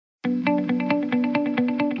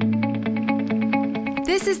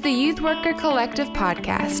This is the Youth Worker Collective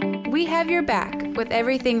podcast. We have your back with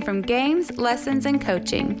everything from games, lessons, and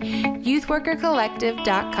coaching.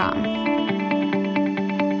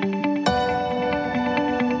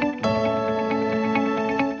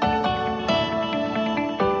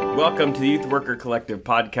 Welcome to the Youth Worker Collective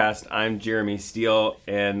podcast. I'm Jeremy Steele,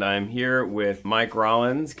 and I'm here with Mike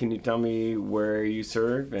Rollins. Can you tell me where you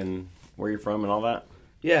serve and where you're from and all that?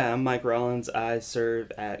 Yeah, I'm Mike Rollins. I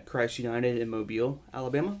serve at Christ United in Mobile,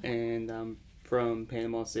 Alabama, and I'm from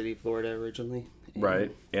Panama City, Florida originally.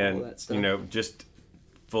 Right, and all that stuff. you know, just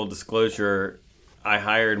full disclosure, I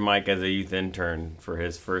hired Mike as a youth intern for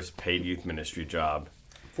his first paid youth ministry job.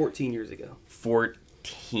 14 years ago.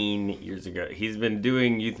 14 years ago. He's been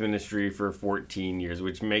doing youth ministry for 14 years,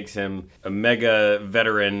 which makes him a mega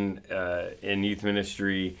veteran in youth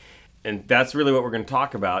ministry. And that's really what we're going to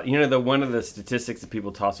talk about. You know, one of the statistics that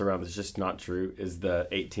people toss around that's just not true is the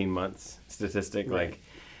 18 months statistic. Right. Like,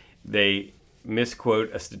 they misquote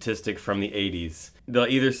a statistic from the 80s. They'll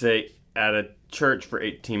either say at a church for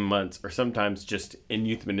 18 months or sometimes just in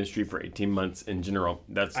youth ministry for 18 months in general.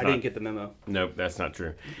 I didn't get the memo. Nope, that's not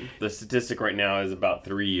true. The statistic right now is about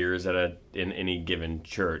 3 years in any given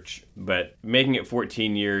church, but making it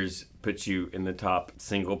 14 years puts you in the top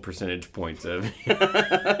single percentage points of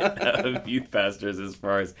youth pastors as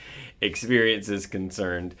far as experience is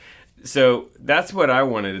concerned. So that's what I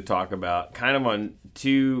wanted to talk about, kind of on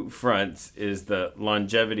two fronts, is the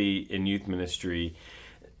longevity in youth ministry.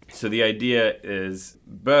 So the idea is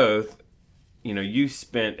both, you know, you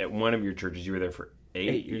spent at one of your churches, you were there for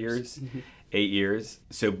 8 years. Mm-hmm. 8 years.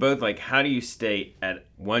 So both, like, how do you stay at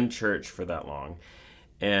one church for that long?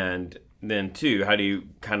 And then two, how do you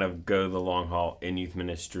kind of go the long haul in youth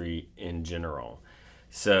ministry in general?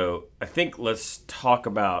 So I think let's talk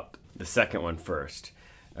about the second one first.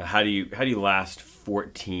 How do you last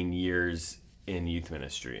 14 years in youth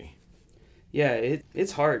ministry? Yeah,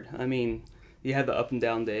 it's hard. I mean, you have the up and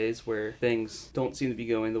down days where things don't seem to be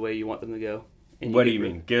going the way you want them to go. And What do you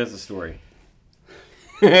mean? Give us a story.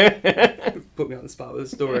 Put me on the spot with a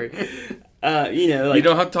story. You know, like, you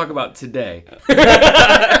don't have to talk about today.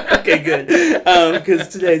 Okay, good. Because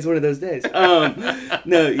today's one of those days.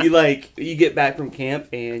 No, you get back from camp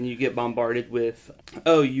and you get bombarded with,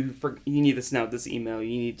 you need to send out this email,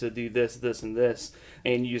 you need to do this, this, and this,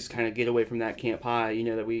 and you just kind of get away from that camp high. You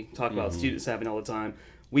know that we talk about students having all the time.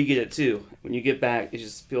 We get it too. When you get back, it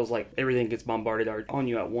just feels like everything gets bombarded on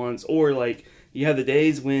you at once, or like you have the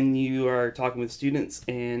days when you are talking with students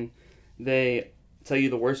and they tell you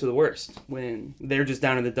the worst of the worst when they're just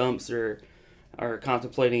down in the dumps or are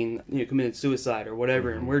contemplating, committing suicide or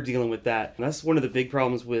whatever, and we're dealing with that. And that's one of the big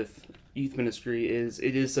problems with youth ministry is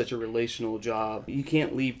it is such a relational job. You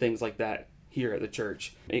can't leave things like that here at the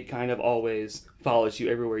church. It kind of always follows you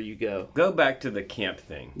everywhere you go. Go back to the camp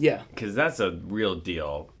thing. Yeah. Because that's a real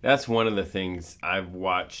deal. That's one of the things I've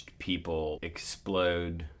watched people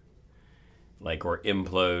explode, or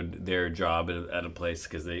implode their job at a place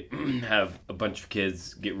because they have a bunch of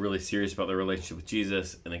kids get really serious about their relationship with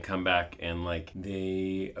Jesus, and they come back and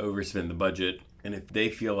they overspend the budget. And if they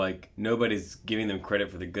feel like nobody's giving them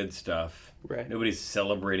credit for the good stuff, right, nobody's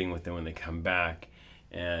celebrating with them when they come back,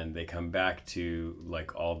 and they come back to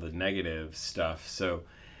all the negative stuff. So,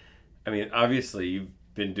 I mean, obviously you've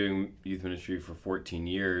been doing youth ministry for 14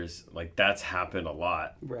 years. That's happened a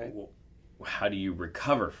lot. Right. Well, how do you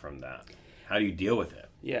recover from that? How do you deal with it?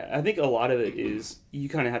 Yeah, I think a lot of it is you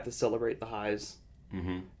kind of have to celebrate the highs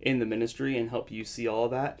in the ministry and help you see all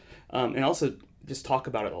of that. And also just talk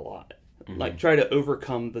about it a lot. Try to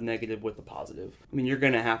overcome the negative with the positive. I mean, you're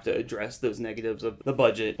going to have to address those negatives of the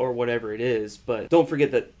budget or whatever it is, but don't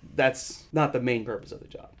forget that that's not the main purpose of the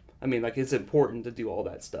job. I mean, it's important to do all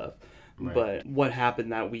that stuff. Right. But what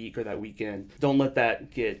happened that week or that weekend, don't let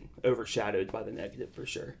that get overshadowed by the negative for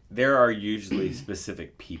sure. There are usually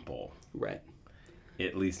specific people. Right.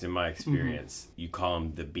 At least in my experience, you call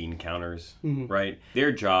them the bean counters, right?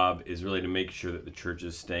 Their job is really to make sure that the church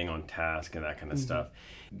is staying on task and that kind of stuff.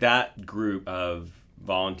 That group of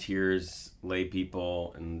volunteers, lay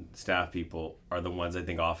people, and staff people are the ones I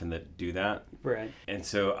think often that do that. Right. And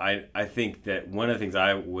so I think that one of the things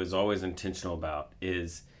I was always intentional about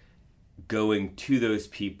is going to those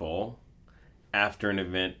people after an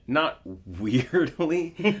event, not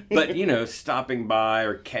weirdly, but, stopping by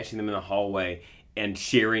or catching them in the hallway and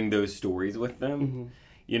sharing those stories with them,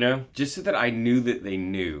 just so that I knew that they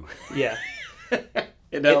knew. Yeah.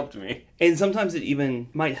 It helped me. And sometimes it even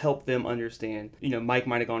might help them understand. Mike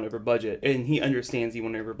might have gone over budget, and he understands he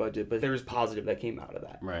went over budget, but there was positive that came out of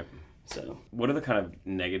that. Right. So, what are the kind of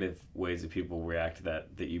negative ways that people react to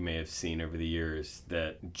that you may have seen over the years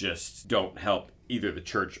that just don't help either the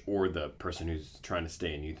church or the person who's trying to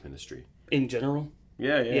stay in youth ministry? in general,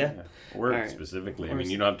 Yeah. Or All right. specifically. I Or mean,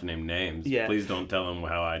 you don't have to name names. Yeah. Please don't tell them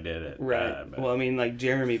how I did it. right? But- Well, I mean, like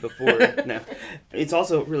Jeremy before. No, it's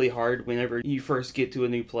also really hard whenever you first get to a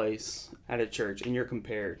new place at a church and you're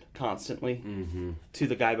compared constantly to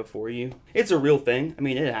the guy before you. It's a real thing. I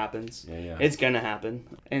mean, it happens. Yeah. It's gonna happen,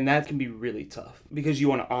 and that can be really tough because you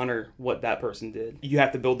want to honor what that person did. You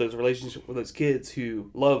have to build those relationships with those kids who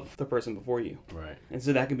love the person before you, Right. and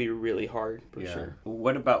so that can be really hard for Yeah. sure.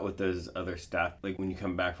 What about with those other staff? Like when you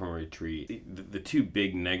come back from a retreat, the two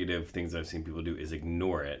big negative things I've seen people do is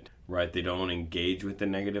ignore it, right? They don't engage with the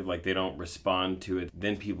negative, like they don't respond to it.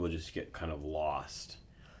 Then people just get kind of lost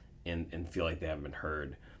and feel like they haven't been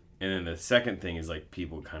heard. And then the second thing is like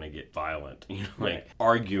people kind of get violent, like Right.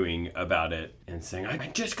 arguing about it and saying, I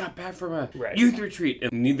just got back from a Right. youth retreat.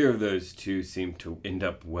 And neither of those two seem to end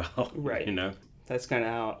up well, Right. That's kind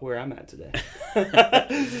of where I'm at today.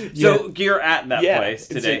 So you're at that Yeah, place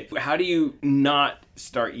today. How do you not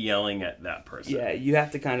start yelling at that person? Yeah, you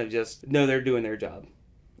have to kind of just know they're doing their job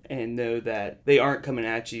and know that they aren't coming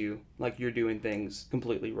at you like you're doing things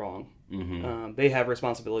completely wrong. They have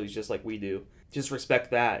responsibilities just like we do. Just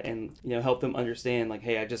respect that and, help them understand like,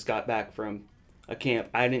 hey, I just got back from a camp.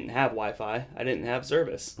 I didn't have Wi-Fi. I didn't have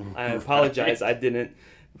service. I apologize. I didn't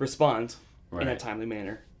respond in a Right. timely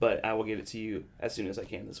manner, but I will get it to you as soon as I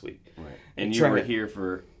can this week. Right. And you Try were to- here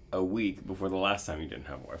for a week before the last time you didn't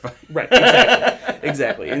have Wi-Fi. Right, exactly.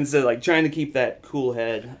 Exactly. And so, like, trying to keep that cool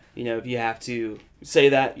head, if you have to say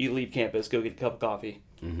that, you leave campus, go get a cup of coffee,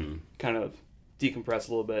 kind of decompress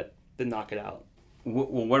a little bit, then knock it out. Well,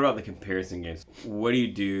 what about the comparison games? What do you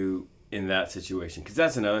do in that situation? Because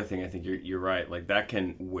that's another thing. I think you're right. Like that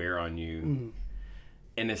can wear on you,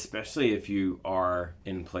 and especially if you are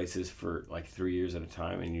in places for like 3 years at a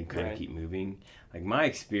time and you kind of Right. keep moving. Like my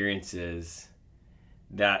experience is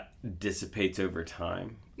that dissipates over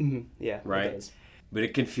time, Yeah, Right. It does. but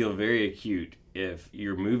it can feel very acute if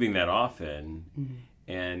you're moving that often.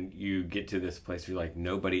 And you get to this place where you're like,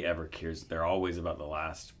 nobody ever cares. They're always about the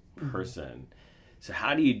last person. So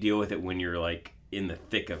how do you deal with it when you're like in the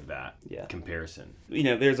thick of that Yeah. comparison?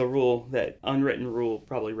 There's a rule, that unwritten rule,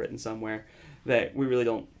 probably written somewhere, that we really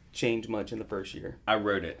don't change much in the first year. I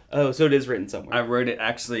wrote it. Oh, so it is written somewhere. I wrote it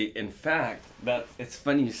actually. In fact, it's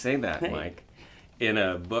funny you say that, Hey. Mike. In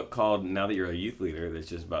a book called Now That You're a Youth Leader that's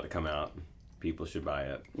just about to come out. People should buy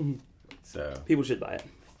it. So People should buy it.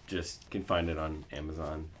 just can find it on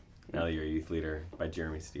Amazon. Now That You're a Youth Leader by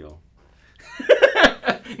Jeremy Steele.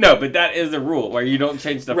 No, but that is a rule where you don't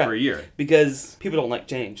change stuff Right. for a year. Because people don't like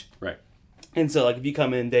change. Right. And so, like, if you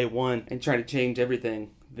come in day one and try to change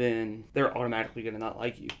everything, then they're automatically going to not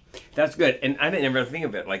like you. That's good. And I didn't ever think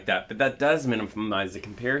of it like that, but that does minimize the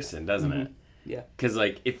comparison, doesn't it? Yeah. Because,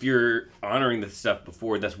 like, if you're honoring the stuff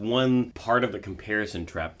before, that's one part of the comparison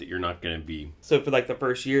trap that you're not going to be. So for like the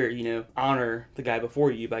first year, honor the guy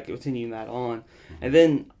before you by continuing that on. And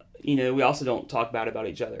then, we also don't talk bad about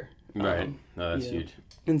each other. Right. No, that's yeah. huge.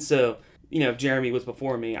 And so, if Jeremy was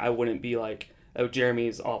before me, I wouldn't be like, oh,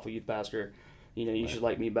 Jeremy's awful youth pastor. You should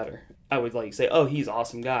like me better. I would like say, oh, he's an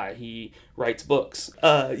awesome guy. He writes books.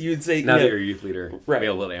 You'd say, Now that you're a youth leader, Right.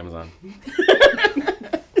 available at Amazon.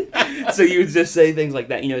 so you would just say things like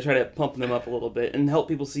that, try to pump them up a little bit and help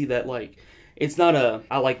people see that, like, it's not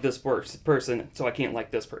I like this person, so I can't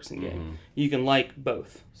like this person game. You can like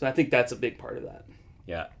both. So I think that's a big part of that.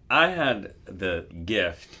 Yeah. I had the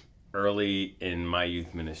gift early in my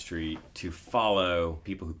youth ministry to follow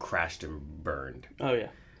people who crashed and burned Oh, yeah.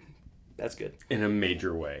 That's good. in a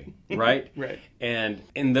major way, right? Right. And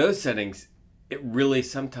in those settings, it really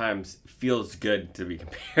sometimes feels good to be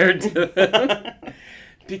compared to them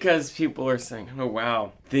because people are saying, oh,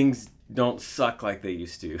 wow, things don't suck like they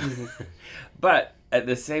used to. But at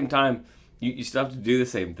the same time, you still have to do the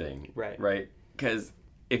same thing. Right. Right? Because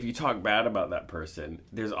if you talk bad about that person,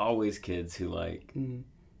 there's always kids who like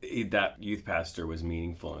that youth pastor was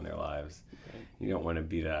meaningful in their lives. Right. You don't want to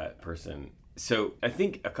be that person. So I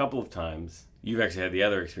think a couple of times you've actually had the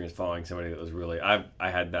other experience following somebody that was really, I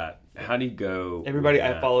had that. How do you go? Everybody with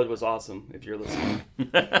I that? followed was awesome, if you're listening.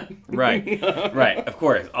 Right. Right. Of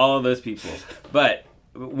course. All of those people. But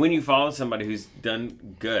when you follow somebody who's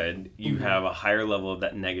done good, you have a higher level of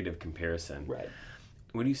that negative comparison. Right.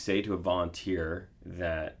 What do you say to a volunteer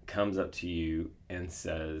that comes up to you and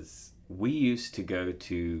says, we used to go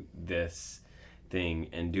to this thing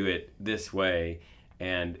and do it this way,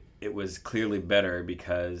 and it was clearly better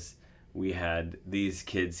because we had these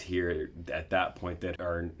kids here at that point that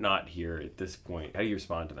are not here at this point? How do you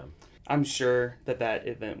respond to them? I'm sure that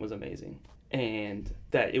event was amazing and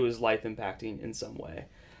that it was life impacting in some way.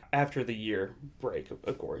 After the year break,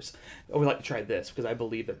 of course, I would like to try this because I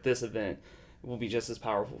believe that this event will be just as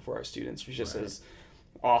powerful for our students, just as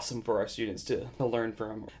awesome for our students to learn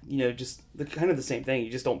from. Just the same thing.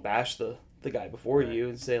 You just don't bash the guy before you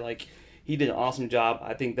and say, like, he did an awesome job.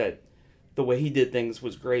 I think that the way he did things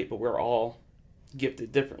was great, but we're all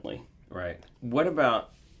gifted differently. Right. What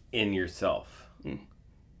about in yourself?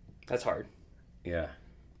 That's hard. Yeah.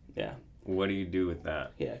 Yeah. What do you do with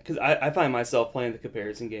that? Yeah, because I find myself playing the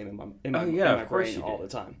comparison game in my brain all the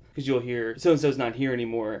time. Because you'll hear, so-and-so's not here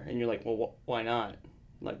anymore, and you're like, well, why not?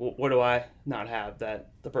 Like, what do I not have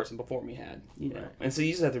that the person before me had? Right. And so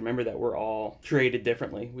you just have to remember that we're all created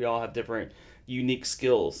differently. We all have different unique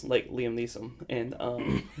skills, like Liam Neeson, and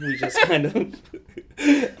we just kind of...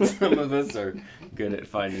 Some of us are good at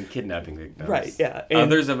finding kidnapping victims. Right, yeah. And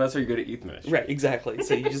others of us are good at youth ministry. Right, exactly.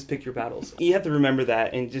 So you just pick your battles. You have to remember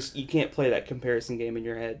that, and you can't play that comparison game in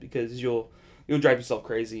your head because you'll drive yourself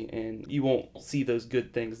crazy, and you won't see those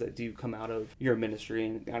good things that do come out of your ministry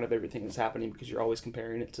and out of everything that's happening because you're always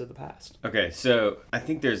comparing it to the past. Okay, so I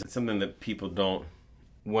think there's something that people don't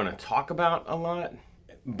want to talk about a lot,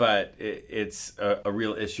 but it's a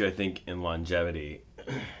real issue, I think, in longevity,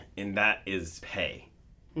 and that is pay.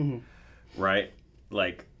 Mm-hmm. Right?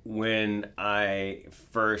 Like, when I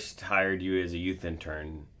first hired you as a youth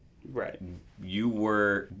intern, right, you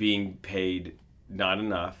were being paid not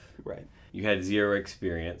enough. Right. You had zero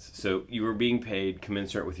experience, so you were being paid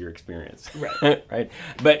commensurate with your experience. Right. Right.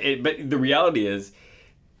 But the reality is,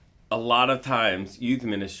 a lot of times, youth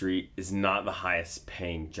ministry is not the highest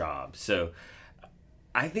paying job. So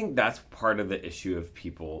I think that's part of the issue of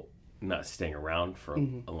people not staying around for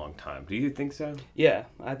a long time. Do you think so? Yeah,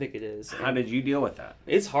 I think it is. How did you deal with that?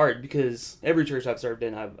 It's hard because every church I've served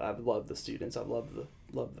in, I've loved the students. I've loved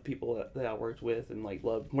the people that I worked with and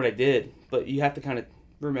loved what I did. But you have to kind of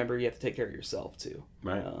remember you have to take care of yourself too.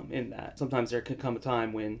 Right. In that. Sometimes there can come a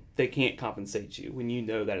time when they can't compensate you, when you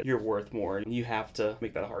know that you're worth more and you have to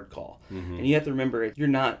make that a hard call. Mm-hmm. And you have to remember you're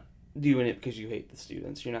not doing it because you hate the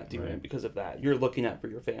students. You're not doing it because of that. You're looking out for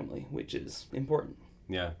your family, which is important.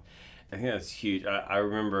 Yeah. I think that's huge. I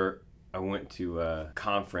remember I went to a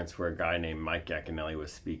conference where a guy named Mike Yaconelli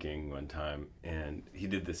was speaking one time, and he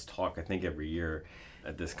did this talk, I think, every year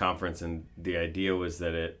at this conference, and the idea was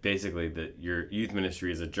that that your youth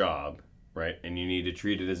ministry is a job, right? And you need to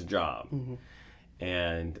treat it as a job. Mm-hmm.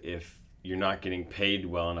 And if you're not getting paid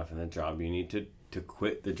well enough in the job, you need to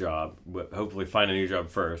quit the job, hopefully find a new job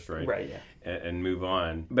first, right? Right, yeah. And move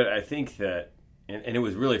on. But I think that, and it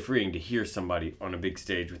was really freeing to hear somebody on a big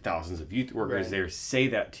stage with thousands of youth workers there say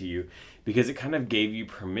that to you, because it kind of gave you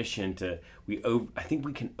permission I think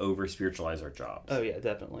we can over-spiritualize our jobs. Oh, yeah,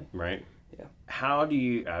 definitely. Right? Yeah. How do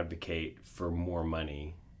you advocate for more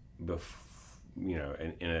money in a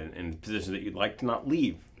position that you'd like to not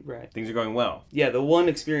leave? Right. Things are going well. Yeah, the one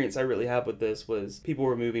experience I really had with this was people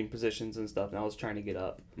were moving positions and stuff, and I was trying to get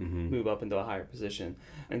up, move up into a higher position.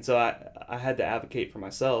 And so I had to advocate for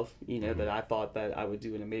myself, that I thought that I would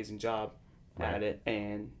do an amazing job at it.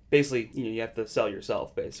 And basically, you have to sell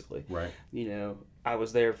yourself, basically. Right. I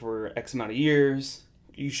was there for X amount of years.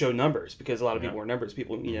 You show numbers because a lot of people are numbers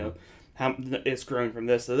people, how it's grown from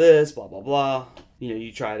this to this, blah, blah, blah.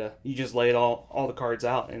 You just lay it all the cards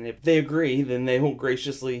out. And if they agree, then they will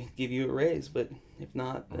graciously give you a raise. But if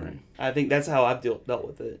not, then I think that's how I've dealt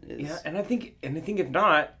with it. And I think if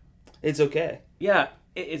not, it's okay. Yeah,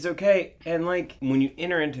 it's okay. And when you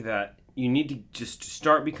enter into that, you need to just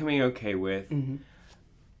start becoming okay with,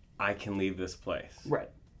 I can leave this place.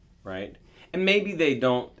 Right. Right? And maybe they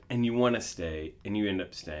don't, and you want to stay, and you end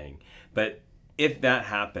up staying. But if that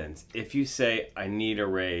happens, if you say, I need a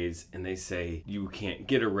raise, and they say, you can't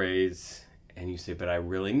get a raise, and you say, but I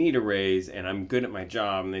really need a raise, and I'm good at my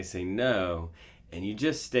job, and they say no, and you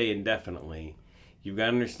just stay indefinitely, you've got to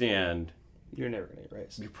understand, you're never going to get a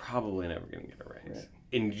raise. You're probably never going to get a raise. Right.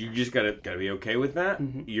 And you just got to be okay with that.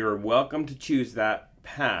 Mm-hmm. You're welcome to choose that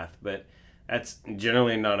path, but that's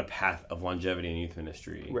generally not a path of longevity in youth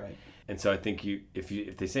ministry. Right. And so I think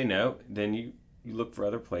if they say no, then you look for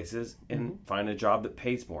other places and find a job that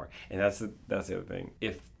pays more. And that's the other thing.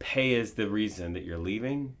 If pay is the reason that you're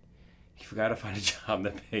leaving, you've got to find a job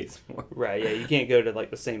that pays more. Right, yeah. You can't go to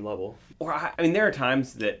the same level. Or, there are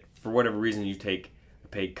times that for whatever reason you take a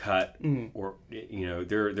pay cut or,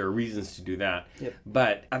 there are reasons to do that. Yep.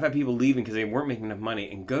 But I've had people leaving because they weren't making enough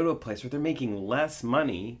money and go to a place where they're making less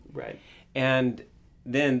money. Right. And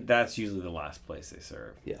then that's usually the last place they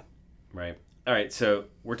serve. Yeah. Right. All right. So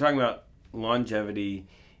we're talking about longevity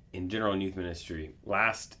in general in youth ministry.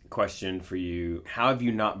 Last question for you. How have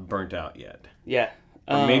you not burnt out yet? Yeah.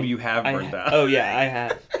 Or maybe you have burnt out. Oh, yeah, I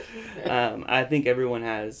have. I think everyone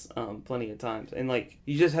has plenty of times. And, like,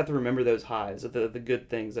 you just have to remember those highs, the good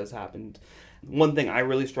things that's happened. One thing I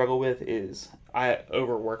really struggle with is I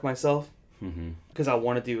overwork myself because I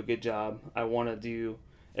want to do a good job. I want to do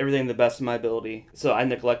everything the best of my ability. So I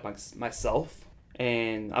neglect myself,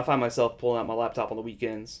 and I find myself pulling out my laptop on the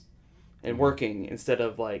weekends and working instead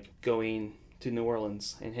of, like, going to New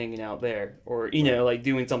Orleans and hanging out there, or, you know, like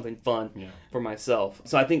doing something fun for myself.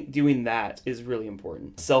 So I think doing that is really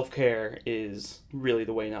important. Self-care is really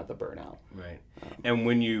the way not to burn out. Right. And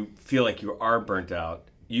when you feel like you are burnt out,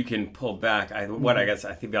 you can pull back. I think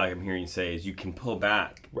like I'm hearing you say is you can pull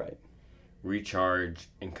back, right, recharge,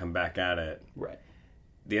 and come back at it. Right.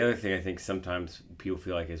 The other thing I think sometimes people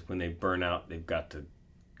feel like is when they burn out, they've got to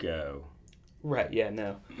go. Right. Yeah.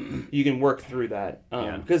 No, you can work through that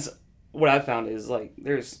because what I've found is, like,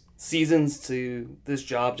 there's seasons to this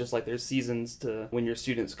job, just like there's seasons to when your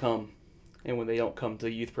students come and when they don't come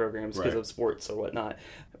to youth programs because of sports or whatnot.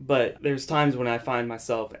 But there's times when I find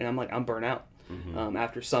myself and I'm like, I'm burnt out.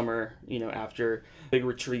 After summer, you know, after big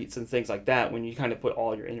retreats and things like that, when you kind of put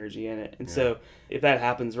all your energy in it. And so if that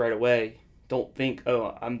happens right away, don't think,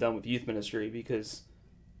 oh, I'm done with youth ministry, because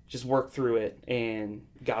just work through it and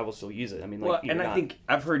God will still use it. I mean, like, I think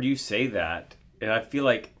I've heard you say that, and I feel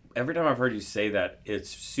like every time I've heard you say that, it's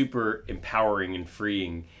super empowering and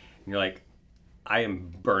freeing. And you're like, I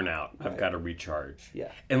am burnout. I've got to recharge.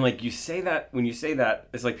 Yeah. And like you say that, when you say that,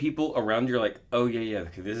 it's like people around you are like, oh yeah,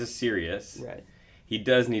 okay, this is serious. Right. He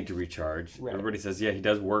does need to recharge. Right. Everybody says, yeah, he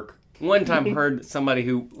does work. One time heard somebody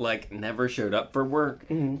who like never showed up for work.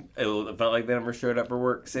 It felt like they never showed up for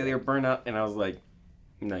work. Say they were burnout, and I was like,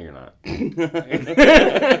 no, you're not.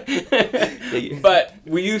 But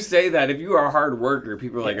when you say that, if you are a hard worker,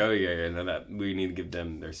 people are like, oh, yeah, no, that we need to give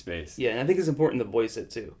them their space. Yeah, and I think it's important to voice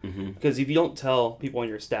it, too. Because if you don't tell people on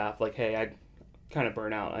your staff, like, hey, I kind of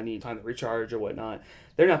burn out, I need time to recharge or whatnot,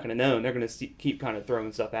 they're not going to know, and they're going to keep kind of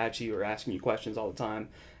throwing stuff at you or asking you questions all the time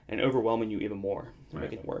and overwhelming you even more,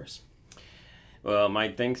 making it worse. Well,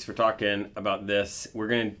 Mike, thanks for talking about this. We're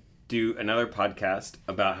going to do another podcast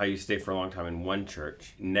about how you stay for a long time in one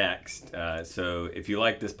church next. So if you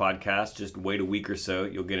like this podcast, just wait a week or so.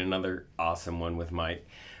 You'll get another awesome one with Mike.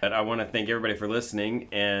 But I want to thank everybody for listening.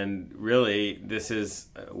 And really, this is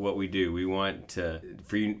what we do. We want to,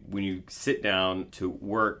 for you, when you sit down to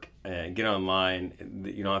work and get online,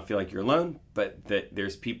 you don't feel like you're alone, but that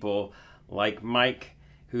there's people like Mike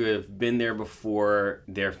who have been there before,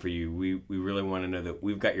 there for you. We really want to know that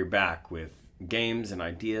we've got your back with games and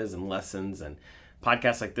ideas and lessons and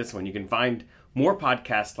podcasts like this one. You can find more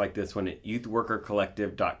podcasts like this one at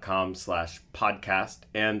youthworkercollective.com/podcast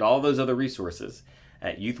and all those other resources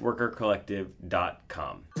at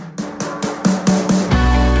youthworkercollective.com.